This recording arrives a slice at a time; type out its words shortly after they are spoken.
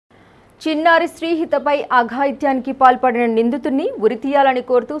చిన్నారి శ్రీహితపై అఘాయిత్యానికి పాల్పడిన నిందితుడిని ఉరితీయాలని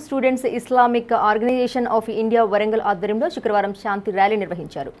కోరుతూ students Islamic organisation of India Warangal ఆధ్వర్యంలో శుక్రవారం శాంతి ర్యాలీ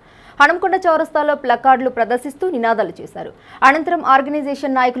నిర్వహించారు. హనంకొండ చౌరస్తాలో ప్లకార్డులు ప్రదర్శిస్తూ నినాదాలు చేశారు. అనంతరం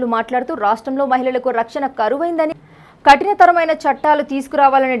ఆర్గనైజేషన్ నాయకులు మాట్లాడుతూ రాష్ట్రంలో మహిళలకు రక్షణ కరువైందని, కఠినతరమైన చట్టాలు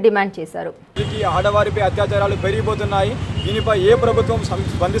తీసుకురావాలని డిమాండ్ చేశారు. ఆడవారిపై అత్యాచారాలు పెరిగిపోతున్నాయి. దీనిపై ఏ ప్రభుత్వం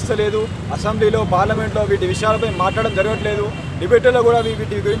స్పందిస్తలేదు. అసెంబ్లీలో, పార్లమెంట్లో వీటి విషయాలపై మాట్లాడడం జరగట్లేదు. డిబేట్లో కూడా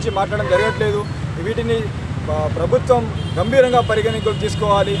వీటి గురించి మాట్లాడడం జరగట్లేదు. వీటిని ప్రభుత్వం గంభీరంగా పరిగణనలోకి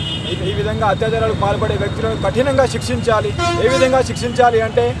తీసుకోవాలి. ఈ విధంగా అత్యాచారాలకు పాల్పడే వ్యక్తులను కఠినంగా శిక్షించాలి. ఏ విధంగా శిక్షించాలి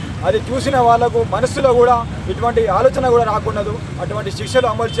అంటే అది చూసిన వాళ్లకు మనస్సులో కూడా ఇటువంటి ఆలోచన కూడా రాకూడదు. అటువంటి శిక్షలు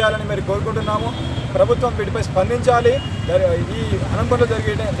అమలు చేయాలని మేము కోరుకుంటున్నాము. ప్రభుత్వం వీటిపై స్పందించాలి. ఈ హనంకొండలో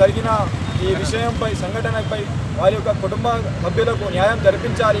జరిగిన ఈ విషయంపై, సంఘటనపై వారి యొక్క కుటుంబ సభ్యులకు న్యాయం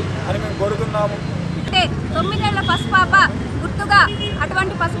జరిపించాలి అని మేము కోరుతున్నాము. 9 ఏళ్ల పసిపాప గుర్తుగా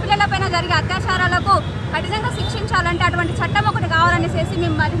అటువంటి పసిపిల్లలపైన జరిగే అత్యాచారాలకు కఠినంగా శిక్షించాలంటే అటువంటి చట్టం ఒకటి కావాలనేసి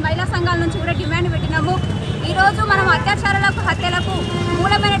మేము మహిళా సంఘాల నుంచి కూడా డిమాండ్ పెట్టినాము. ఈరోజు మనం అత్యాచారాలకు, హత్యలకు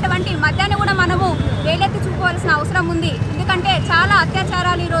మూలమైనటువంటి మద్యాన్ని కూడా మనము వేలెత్తి చూపవలసిన అవసరం ఉంది. ఎందుకంటే చాలా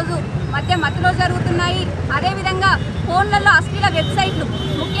అత్యాచారాలు ఈరోజు మధ్యలో జరుగుతున్నాయి. అదేవిధంగా ఫోన్లలో అశ్లీల వెబ్సైట్లు,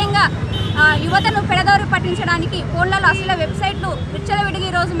 ముఖ్యంగా యువతను పెడదోరి పట్టించడానికి ఫోన్లలో అశ్లీల వెబ్సైట్లు విచ్చలవిడిగా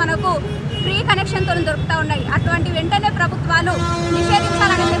ఈరోజు మనకు ఫ్రీ కనెక్షన్తో దొరుకుతూ ఉన్నాయి. అటువంటి వెంటనే ప్రభుత్వాలు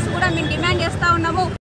నిషేధించాలనేసి కూడా మేము డిమాండ్ చేస్తూ ఉన్నాము.